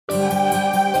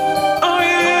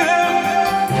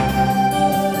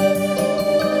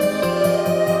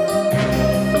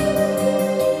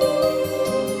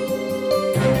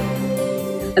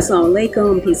Assalamu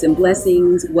alaikum, peace and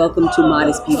blessings. Welcome to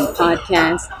Modest Beauty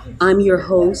Podcast. I'm your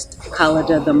host,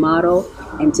 Khalida the Model,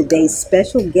 and today's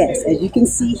special guest, as you can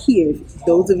see here,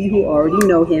 those of you who already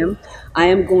know him, I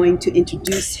am going to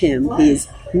introduce him. He is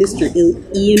Mr.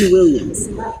 Ian Williams.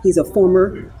 He's a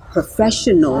former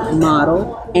professional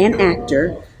model and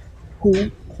actor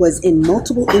who was in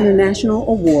multiple international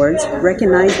awards,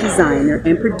 recognized designer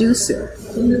and producer.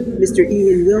 Mr.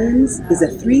 Ian Williams is a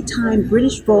 3-time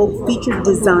British Vogue featured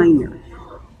designer.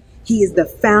 He is the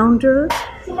founder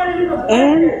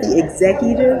and the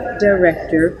executive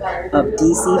director of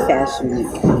DC Fashion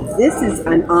Week. This is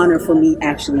an honor for me,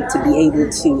 actually, to be able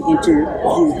to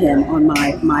interview him on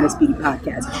my Modest Beauty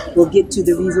podcast. We'll get to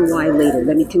the reason why later.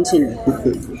 Let me continue.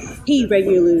 He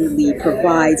regularly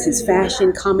provides his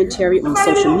fashion commentary on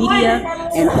social media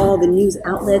and all the news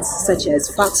outlets such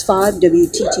as Fox 5,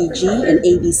 WTTG, and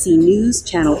ABC News,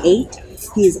 Channel 8.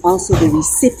 He is also the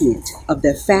recipient of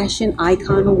the Fashion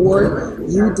Icon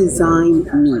Award, You Design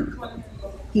Me.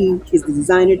 He is the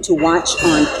designer to watch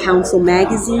on Council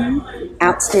Magazine,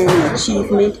 Outstanding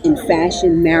Achievement in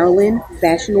Fashion Maryland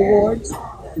Fashion Awards,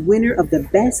 winner of the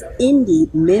Best Indie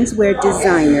Menswear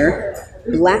Designer,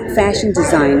 Black Fashion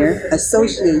Designer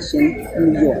Association,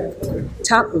 New York.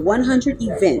 Top 100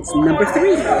 Events, number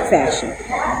 3, Fashion,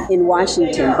 in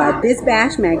Washington by Biz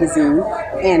Bash Magazine,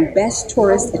 and Best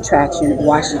Tourist Attraction,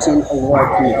 Washington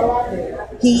Award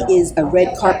Committee. He is a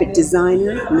red carpet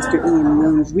designer. Mr. Ian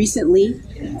Williams recently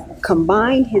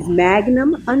combined his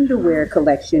Magnum underwear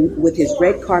collection with his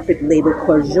red carpet label,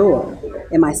 Couture.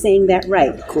 Am I saying that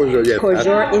right? Couture, yes.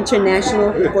 Couture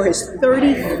International for his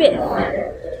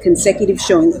 35th consecutive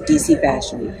showing of DC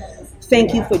Fashion Week.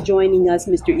 Thank you for joining us,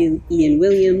 Mr. Ian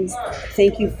Williams.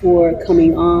 Thank you for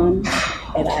coming on,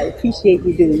 and I appreciate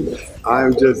you doing this.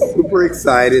 I'm just super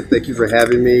excited. Thank you for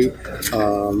having me.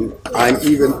 I'm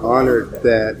even honored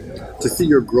to see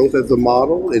your growth as a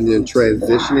model and then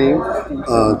transitioning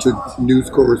to news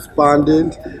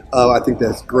correspondent. I think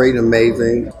that's great and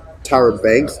amazing. Tyra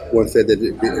Banks once said that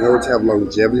in order to have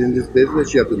longevity in this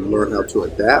business, you have to learn how to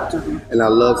adapt. And I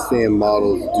love seeing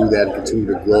models do that and continue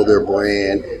to grow their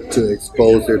brand, to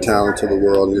expose their talent to the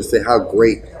world, and just say how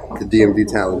great the DMV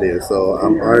talent is. So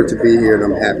I'm honored to be here,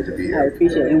 and I'm happy to be here. I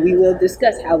appreciate it. And we will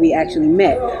discuss how we actually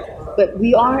met. But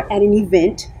we are at an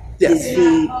event. Yes. Is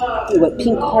the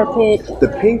pink carpet?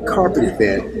 The pink carpet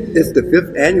event is the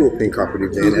 5th annual pink carpet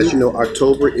event. As you know,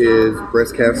 October is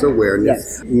breast cancer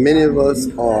awareness. Yes. Many of us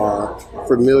are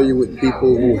familiar with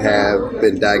people who have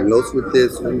been diagnosed with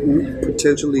this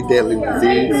potentially deadly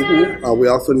disease. We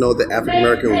also know that African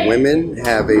American women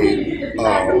have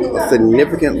a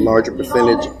significant larger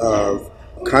percentage of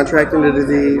contracting the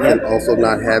disease and also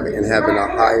not having a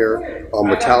higher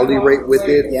mortality rate with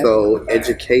it. Yep. So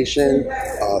education,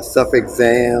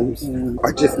 self-exams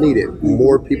are just needed.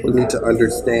 More people need to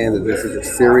understand that this is a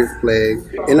serious plague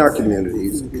in our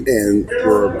communities, and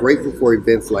we're grateful for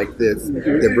events like this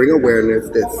that bring awareness,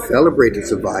 that celebrate the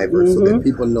survivors so that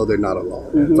people know they're not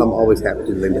alone. So I'm always happy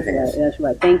to lend a hand. Yeah, that's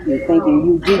right. Thank you.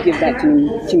 You do give back to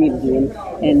the community,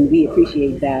 and we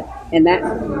appreciate that. And that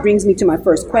brings me to my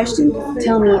first question.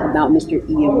 Tell me about Mr.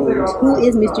 Ian Williams. Who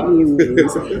is Mr. Ian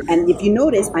Williams? And if you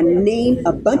notice, I named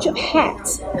a bunch of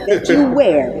hats that you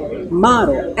wear.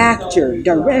 Model, actor,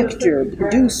 director,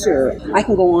 producer. I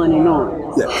can go on and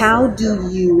on. Yes. How do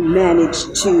you manage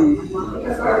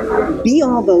to be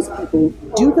all those people,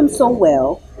 do them so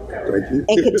well, Thank you.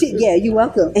 and you're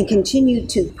welcome, and continue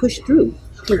to push through?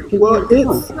 Well,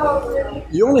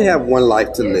 you only have one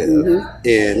life to live,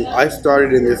 and I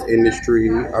started in this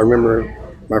industry. I remember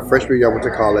my freshman year I went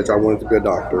to college. I wanted to be a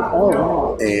doctor. Oh,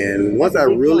 wow. And once I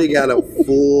really got a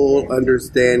full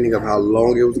understanding of how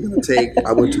long it was going to take,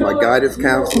 I went to my guidance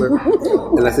counselor,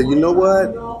 and I said, you know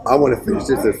what? I want to finish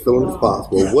this as soon as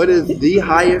possible. What is the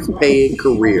highest paid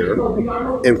career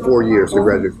in 4 years to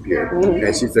graduate period?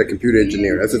 And she said computer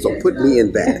engineering. I said, so put me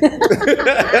in that.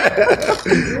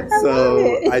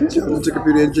 So I jumped into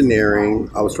computer engineering.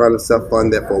 I was trying to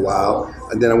self-fund that for a while.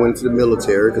 And then I went into the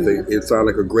military because it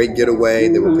sounded like a great getaway.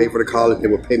 They would pay for the college. They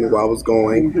would pay me while I was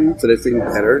going. So that seemed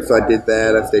better. So I did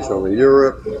that. I stationed over in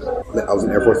Europe. I was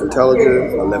in Air Force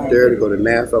Intelligence. I left there to go to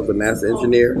NASA. I was a NASA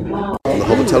engineer on the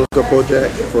Hubble Telescope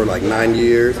project for like 9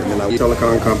 years. And then I was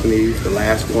telecom companies, the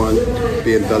last one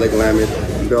being Bell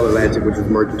Atlantic, which was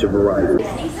merged into Verizon.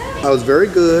 I was very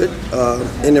good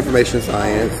in information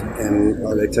science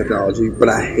and technology, but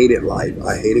I hated life.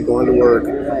 I hated going to work.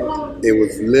 It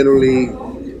was literally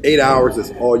 8 hours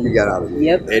is all you got out of me.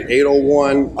 Yep. At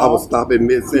 8:01, I will stop in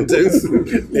mid-sentence and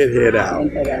head out.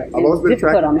 I've always been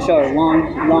difficult, I'm sure.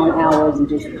 Long hours and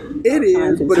just. It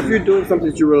is, but if you're doing something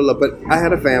that you really love. But I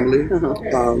had a family,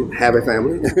 have a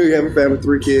family. We have a family,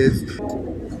 3 kids,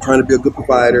 trying to be a good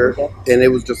provider. And it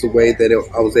was just a way that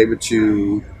I was able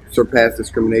to surpass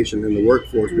discrimination in the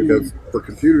workforce because for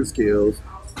computer skills,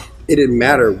 it didn't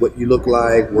matter what you look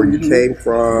like, where you came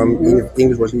from,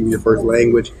 English wasn't even your first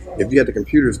language. If you had the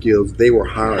computer skills, they were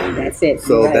hiring. That's it.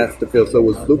 So right. that's the field. So it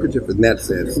was lucrative in that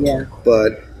sense. Yeah.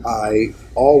 But I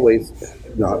always,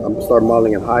 I started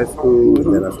modeling in high school,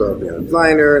 and then I started being a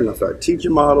designer, and I started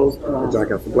teaching models at John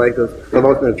Casablancas. So I've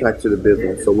always been attracted to the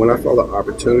business. So when I saw the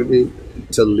opportunity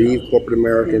to leave corporate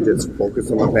America and just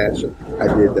focus on my passion, I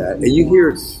did that. And you hear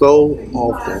it so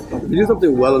often. If you do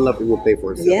something well enough, it will pay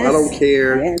for itself. Yes. I don't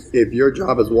care if your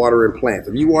job is watering plants.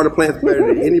 If you water plants better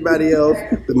than anybody else,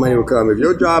 the money will come. If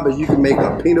your job is you can make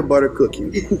a peanut butter cookie,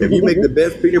 if you make the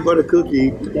best peanut butter cookie,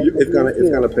 it's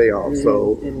gonna pay off.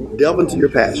 So delve into your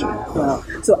passion. Wow.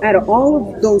 So out of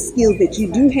all of those skills that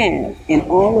you do have and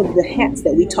all of the hats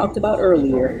that we talked about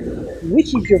earlier,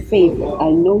 which is your favorite? I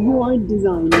know you are a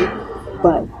designer,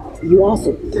 but you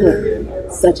also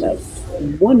put such a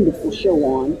wonderful show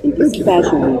on in this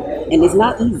fashion week, and it's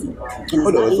not easy. It's a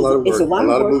lot of work. It's a lot of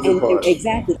work, moving parts.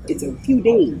 exactly. It's a few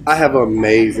days. I have an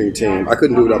amazing team. I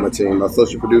couldn't do it without my team. My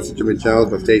social producer, Jimmy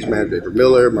Jones, my stage manager, David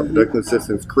Miller, my production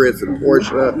assistants, Chris and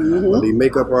Portia, my lead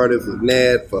makeup artist,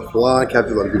 Ned, Flan,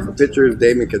 captures all the beautiful pictures,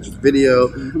 Damon catches video.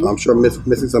 I'm sure I'm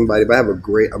missing somebody, but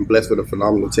I'm blessed with a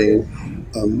phenomenal team.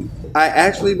 I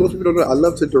actually, most people don't know, I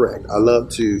love to direct. I love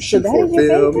to shoot for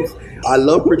films. I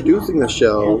love producing a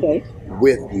show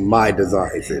with my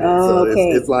designs in it. So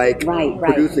it's like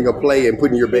producing a play and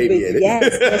putting your baby in it.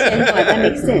 Yes, that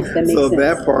makes sense.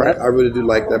 That part, I really do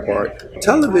like that part.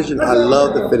 Television, I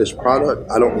love the finished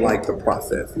product. I don't like the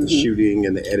process, the shooting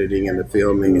and the editing and the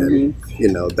filming and,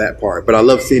 that part. But I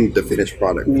love seeing the finished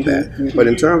product with that. But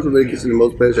in terms of what gives me the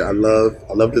most pleasure, I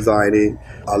love designing.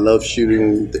 I love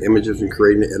shooting the images and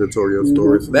creating the editorial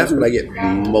stories. So that's what I get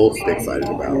most excited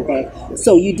about. Okay.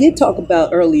 So you did talk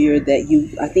about earlier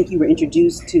that I think you were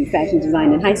introduced to fashion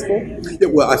design in high school? Yeah,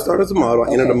 well, I started as a model.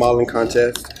 I entered a modeling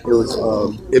contest. It was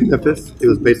in Memphis. It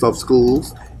was based off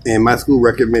schools. And my school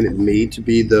recommended me to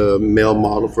be the male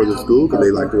model for the school because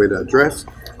they liked the way that I dressed.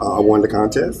 I won the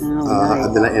contest.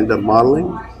 And then I ended up modeling.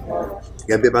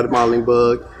 Got bit by the modeling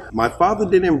bug. My father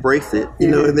didn't embrace it,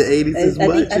 in the 80s as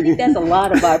much. I think that's a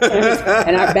lot of our parents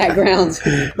and our backgrounds.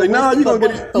 Like, no, you're going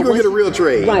to get a real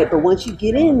trade. Right, but once you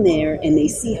get in there and they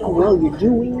see how well you're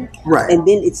doing, and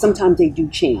then sometimes they do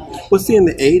change. Well, see, in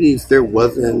the 80s, there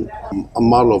wasn't a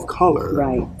model of color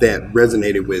that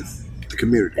resonated with the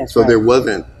community. There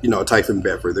wasn't, a Tyson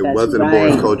Bedford. There wasn't a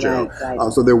Boris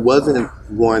Kodjoe. So there wasn't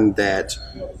one that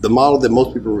the model that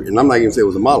most people, and I'm not going to say it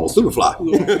was a model, Superfly.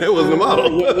 It wasn't a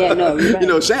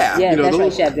model. Shaft. Yeah,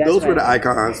 those were the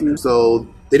icons. So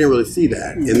they didn't really see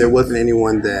that. And there wasn't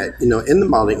anyone that, in the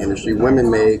modeling industry, women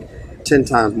make 10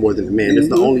 times more than the men. It's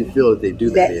the only field that they do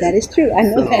that in. That is true. I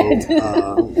know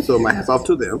that. So my hat's off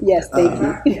to them. Yes,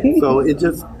 thank you. So he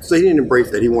didn't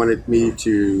embrace that. He wanted me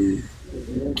to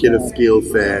get a skill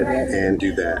set and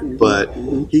do that. But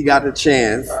he got a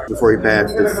chance before he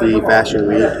passed to see Fashion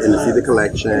Week and to see the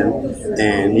collection,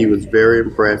 and he was very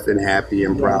impressed and happy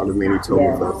and proud of me, and he told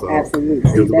me so. Absolutely.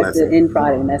 It was a that's blessing. the end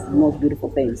product, and that's the most beautiful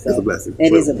thing. So it's a blessing.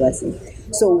 It is a blessing.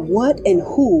 So what and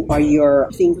who are your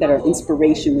things that are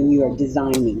inspiration when you are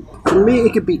designing? For me,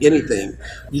 it could be anything.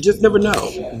 You just never know.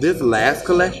 This last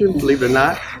collection, believe it or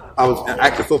not, I was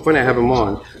actually so funny I have them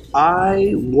on.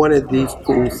 I wanted these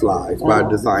pool slides by a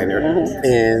designer,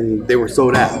 and they were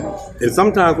sold out. And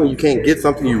sometimes when you can't get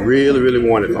something you really, really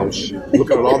wanted, I'm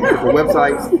looking at all the different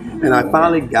websites, and I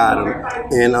finally got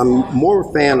them. And I'm more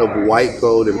a fan of white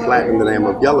gold and platinum than I am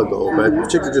of yellow gold. But I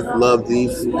particularly just love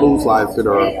these pool slides that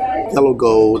are yellow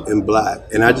gold and black.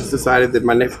 And I just decided that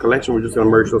my next collection, we're just going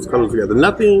to merge those colors together.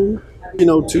 Nothing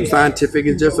too scientific.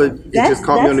 It just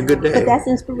caught me on a good day. But that's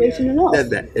inspiration enough.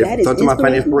 Sometimes I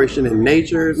find inspiration in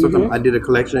nature. Sometimes I did a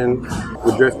collection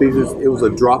with dress pieces. It was a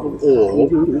drop of oil,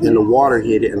 and the water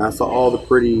hit it, and I saw all the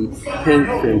pretty pinks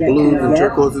and blues and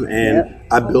turquoises, and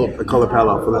I built a color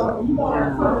palette for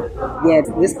that. Yeah,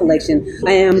 this collection,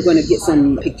 I am going to get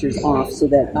some pictures off so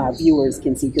that our viewers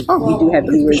can see, because we do have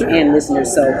viewers and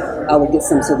listeners, so I will get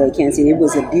some so they can see. It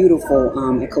was a beautiful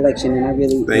collection, and I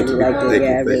really liked it.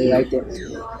 I really liked it.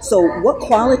 So what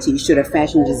qualities should a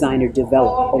fashion designer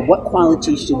develop, or what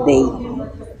qualities should they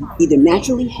either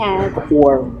naturally have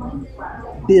or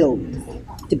build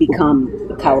to become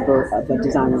the caliber of a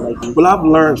designer like you? Well, I've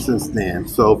learned since then.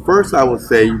 So first, I would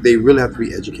say they really have to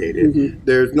be educated. Mm-hmm.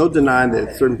 There's no denying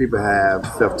that certain people have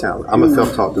self-talent. I'm a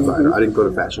self-taught designer. I didn't go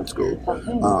to fashion school.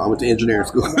 I went to engineering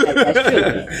school. That's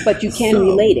true. But you can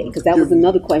relate it, because that was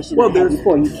another question I had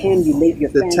before. You can relate your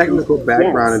the technical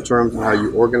background in terms of how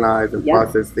you organize and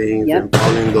process things and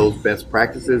following those best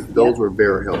practices. Those were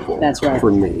very helpful. That's right.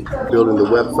 For me. Building the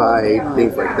website,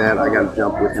 things like that. I got to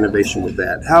jump with innovation with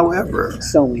that. However,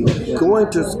 going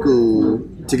to school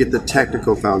to get the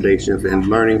technical foundations and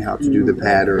learning how to do the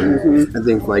patterns and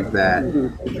things like that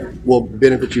will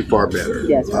benefit you far better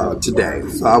today.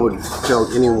 So I would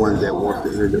tell anyone that wants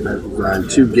to enter defense design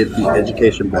to get the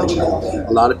education background.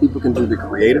 A lot of people can do the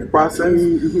creative process,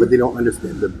 but they don't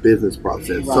understand the business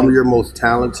process. Some of your most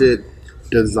talented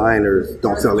designers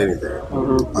don't sell anything.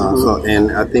 So,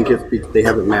 and I think it's because they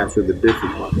haven't mastered the business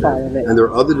process. And there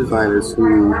are other designers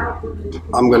who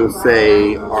I'm going to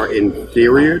say are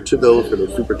inferior to those that are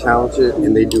super talented,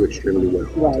 and they do extremely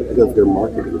well because their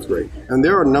marketing is great. And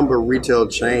there are a number of retail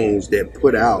chains that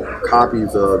put out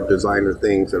copies of designer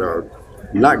things that are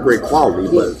not great quality,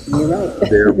 but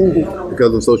they're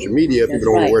because of social media, people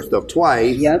don't want to wear stuff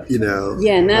twice. You know.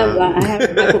 Yeah, now I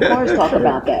have Michael Kors talk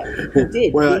about that. He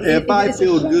did. Well, if I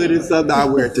feel good in something, I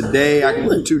wear it today. I can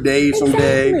wear it 2 days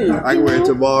someday. I can wear it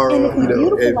tomorrow. And if it's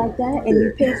beautiful like that, and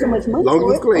you paid so much money long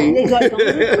for as it's clean.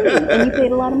 And you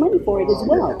paid a lot of money for it as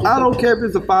well. I don't care if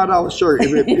it's a $5 shirt.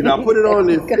 If I put it on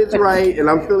and it fits right, and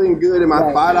I'm feeling good in my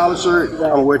 $5 shirt, I'm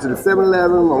gonna wear it to the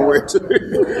 7-Eleven. I'm gonna wear it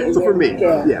to. So for me,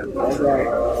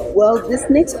 Well, this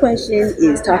next question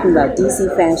is talking about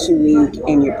DC Fashion Week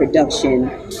and your production.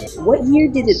 What year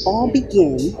did it all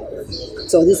begin?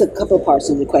 So there's a couple of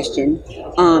parts of the question.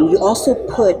 You also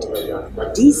put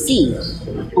DC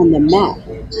on the map.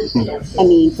 I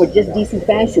mean, for just DC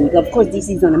Fashion Week. Of course,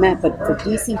 DC's on the map, but for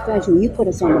DC Fashion, you put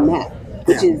us on the map,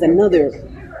 which is another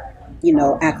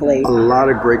accolade. A lot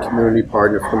of great community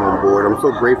partners come on board. I'm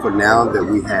so grateful now that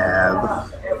we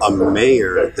have a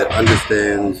mayor that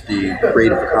understands the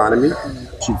creative economy.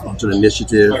 She launched an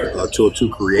initiative, 202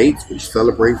 Creates, which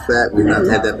celebrates that. We've not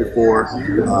had that before.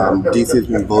 DC has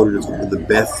been voted as one of the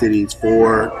best cities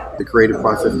for the creative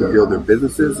process to build their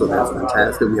businesses, so that's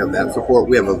fantastic. We have that support.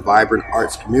 We have a vibrant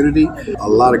arts community, a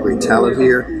lot of great talent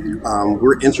here.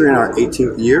 We're entering our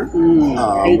 18th year.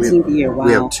 18th year, wow.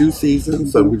 We have 2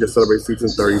 seasons, so we just celebrated season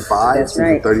 35,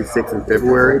 season 36 in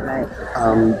February.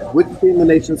 With being the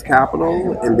nation's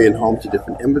capital and being home to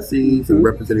different embassies and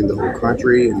representing the whole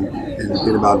country and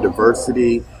being about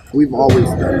diversity, we've always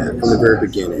done that from the very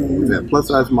beginning. We've had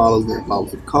plus-size models, we have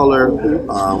models of color,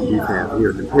 we've had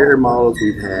here Imperial models,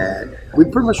 we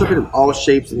pretty much look at all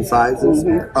shapes and sizes.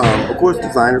 Of course,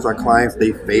 designers, our clients,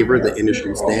 they favor the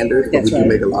industry standards, but we do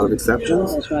make a lot of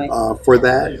exceptions for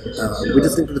that. We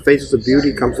just think that the faces of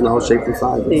beauty comes in all shapes and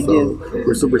sizes.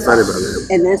 We're super excited about that.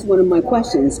 And that's one of my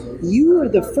questions. You are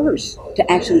the first to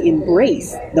actually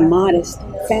embrace the modest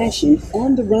fashion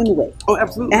on the runway. Oh,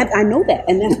 absolutely. I know that,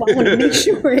 and that's why I want to make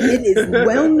sure it is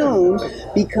well known,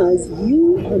 because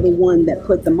you are the one that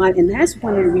put the modest, and that's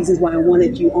one of the reasons why I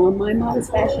wanted you on my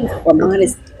Modest Fashion or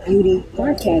Modest Beauty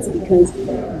podcast, because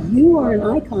you are an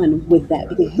icon with that,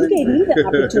 because you gave me the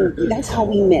opportunity. That's how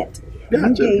we met.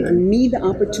 You gave me the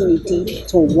opportunity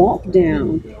to walk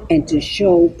down and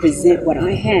to present what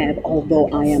I have, although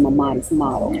I am a modest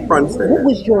model. What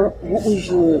was your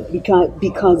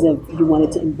because of you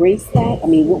wanted to embrace that? I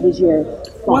mean, what was your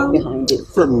thought behind it?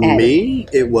 For me,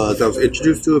 I was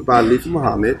introduced to it by Lisa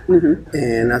Muhammad,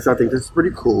 and I think this is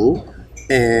pretty cool.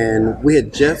 And we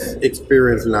had just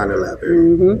experienced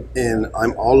 9/11, and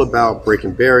I'm all about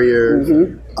breaking barriers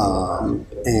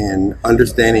and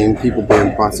understanding people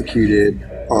being prosecuted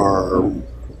or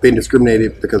being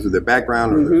discriminated because of their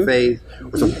background or their faith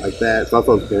or something like that. So I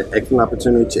thought it was an excellent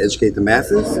opportunity to educate the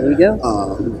masses. There you go.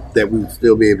 That we would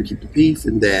still be able to keep the peace,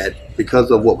 and that because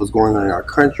of what was going on in our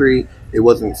country, it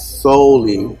wasn't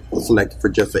solely selected for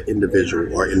just an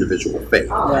individual or individual faith.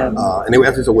 And they were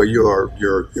asking, so well, you're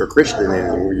a Christian,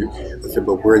 and I said,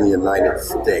 but we're in the United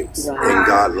States, and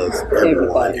God loves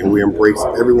everyone, and we embrace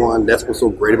everyone. That's what's so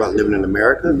great about living in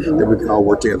America, that we can all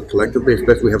work together collectively,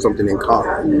 especially we have something in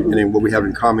common. And then what we have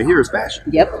in common here is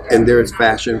fashion. And there is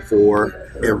fashion for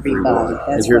everyone.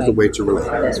 And here's the way to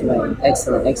relate. That's right.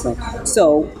 Excellent.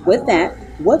 So with that,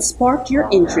 what sparked your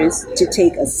interest to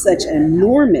take such an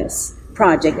enormous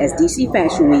project as DC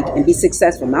Fashion Week and be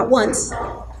successful, not once,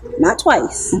 not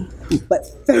twice, but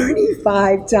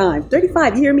 35 times.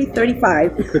 35, you hear me?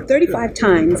 35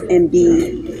 times and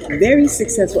be very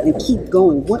successful and keep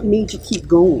going. What made you keep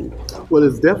going? Well,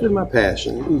 it's definitely my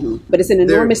passion. But it's an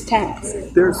enormous task.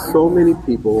 There's so many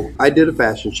people. I did a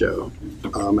fashion show.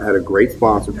 I had a great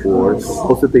sponsor for it.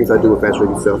 Most of the things I do with Fashion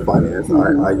Week is self-finance.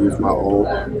 I use my own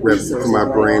revenue for my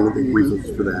brand and the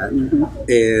resources for that.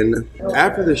 And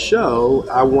after the show,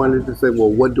 I wanted to say, well,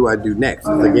 what do I do next?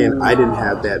 Because again, I didn't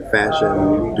have that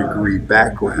fashion degree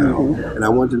background. And I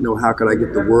wanted to know how could I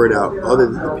get the word out other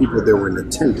than the people that were in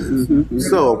attendance.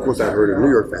 So, of course, I heard of New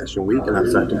York Fashion Week, and I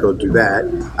decided to go do that.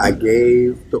 I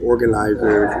gave the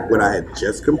organizers what I had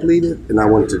just completed, and I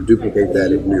wanted to duplicate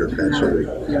that at New York Fashion Week.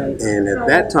 And at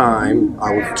that time,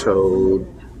 I was told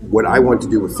what I wanted to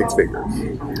do was 6 figures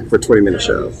for a 20-minute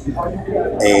show.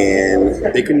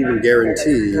 And they couldn't even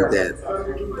guarantee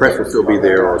that press would still be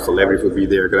there or celebrities would be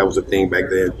there, because that was a thing back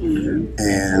then.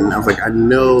 And I was like, I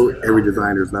know every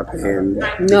designer is not paying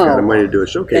this kind of money to do a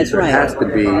showcase. There has to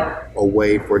be a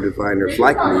way for designers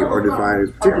like me or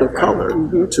designers, particularly of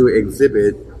color, to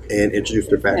exhibit and introduce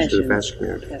their fashion to the fashion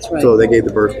community. That's right. So they gave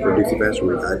the birth for DC Fashion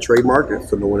Week. I trademarked it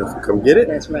so no one else can come get it.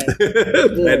 That's right.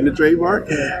 Patent the trademark.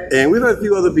 And we've had a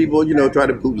few other people, try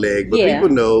to bootleg, but people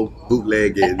know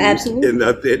bootleg and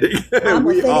authentic.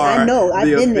 I know. I've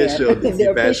been there. Official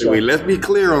DC Fashion Week. Let's be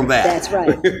clear on that. That's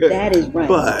right. That is right.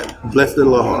 But bless their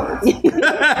little hearts.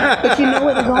 But you know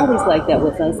what? It's always like that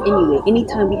with us anyway.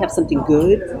 Anytime we have something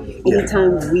good,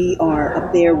 anytime we are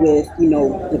up there with,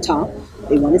 the top,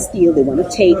 they want to steal, they want to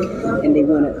take, and they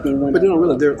want to. But they don't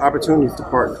realize there are opportunities to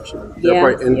partnership.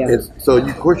 So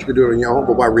of course you could do it on your own,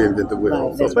 but why reinvent the wheel?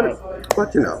 Right, that's right.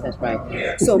 But That's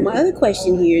right. So my other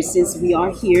question here is, since we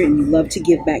are here and you love to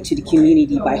give back to the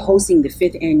community by hosting the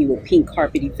 5th annual Pink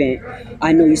Carpet event,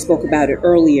 I know you spoke about it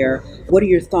earlier. What are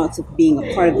your thoughts of being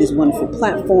a part of this wonderful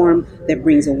platform that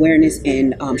brings awareness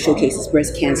and showcases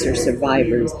breast cancer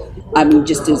survivors? I mean,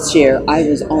 just to share, I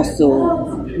was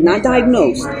also not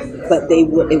diagnosed, but it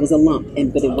was a lump,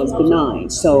 but it was benign.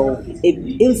 So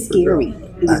it was scary.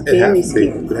 It was very scary.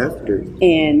 It has to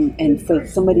be. And for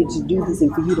somebody to do this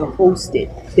and for you to host it,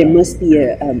 there must be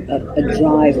a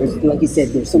drive, or like you said,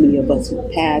 there's so many of us who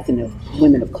path and of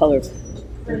women of color.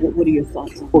 What are your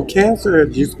thoughts on that? Well, cancer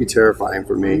used to be terrifying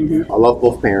for me. I love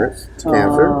both parents to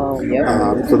cancer.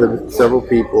 So there are several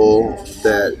people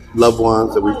loved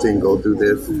ones that we've seen go through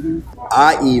this.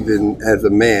 I even, as a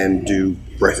man, do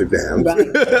breast exams.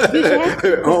 Right.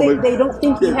 They don't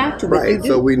think you have to, but you do.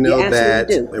 So we know that.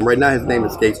 Do. And right now his name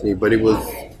escapes me, but it was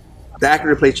the actor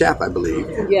that played Shaft, I believe.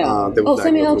 Yeah.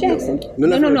 Samuel L. Jackson.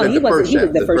 No. He wasn't. He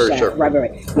was the first Shaft.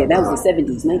 Right. Yeah, that was the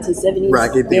 70s, 1970s. Right,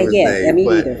 I can't think of his name. I mean,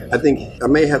 but either. I think I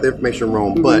may have the information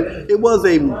wrong, but it was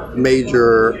a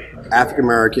major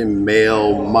African-American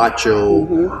male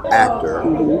macho actor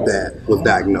that was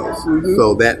diagnosed.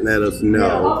 So that let us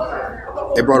know.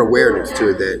 It brought awareness to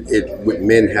it that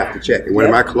men have to check. And one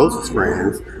of my closest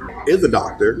friends is a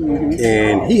doctor,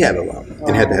 and he had a lump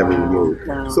and had to have it removed.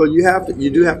 Wow. So you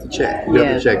do have to check. You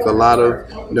have to check. So a lot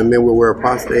of men will wear a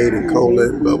prostate and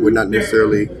colon, but we're not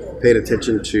necessarily paying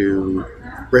attention to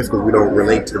breast because we don't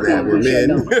relate to that. We're men.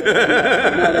 No,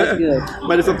 that's good.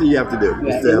 But it's something you have to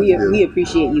do. We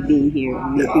appreciate you being here.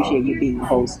 We appreciate you being the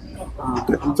host.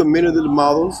 So many of the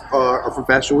models are from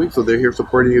Fashion Week, so they're here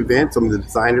supporting the event. Some of the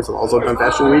designers have also done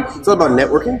Fashion Week. It's all about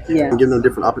networking and giving them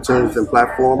different opportunities and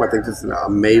platform. I think this is an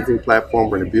amazing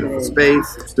platform. We're in a beautiful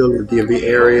space, still in the DMV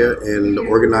area, and the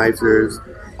organizers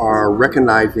are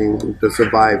recognizing the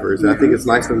survivors. And I think it's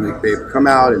nice for them to be able to come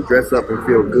out and dress up and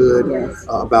feel good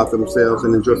about themselves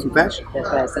and enjoy some fashion. That's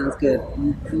right. Sounds good.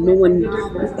 No one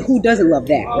who doesn't love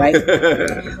that,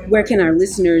 right? Where can our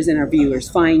listeners and our viewers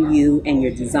find you and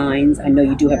your designs? I know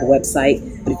you do have a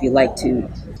website, but if you'd like to.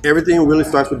 Everything really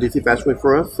starts with DC Fashion Week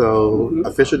for us. So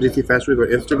official DC Fashion Week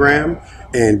on Instagram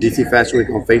and DC Fashion Week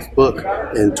on Facebook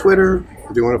and Twitter.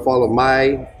 If you want to follow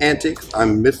my antics,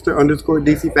 I'm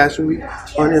Mr._DC Fashion Week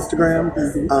on Instagram.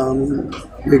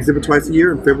 We exhibit twice a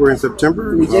year in February and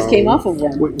September. We just came off of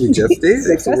one. We just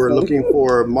did. So we're looking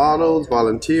for models,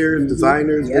 volunteers,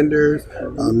 designers, vendors,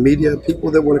 media,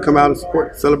 people that want to come out and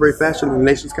support, celebrate fashion in the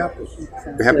nation's capital.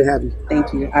 We're happy to have you.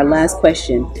 Thank you. Our last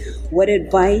question. What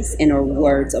advice and or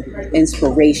words of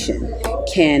inspiration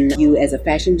can you as a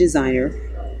fashion designer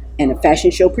and a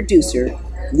fashion show producer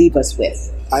leave us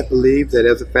with? I believe that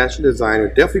as a fashion designer,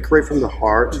 definitely create from the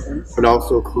heart, but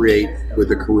also create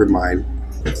with a career mind.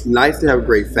 It's nice to have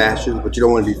great fashion, but you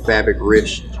don't want to be fabric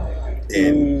rich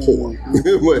and poor.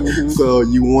 So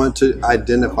you want to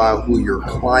identify who your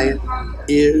client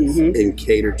is and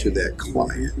cater to that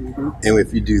client. And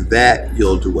if you do that,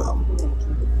 you'll do well.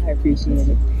 I appreciate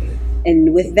it.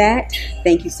 And with that,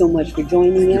 thank you so much for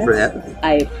joining us. For having me.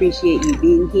 I appreciate you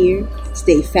being here.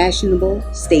 Stay fashionable,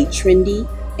 stay trendy,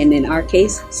 and in our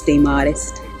case, stay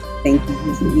modest. Thank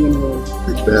you for being here.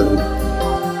 Thanks for having me.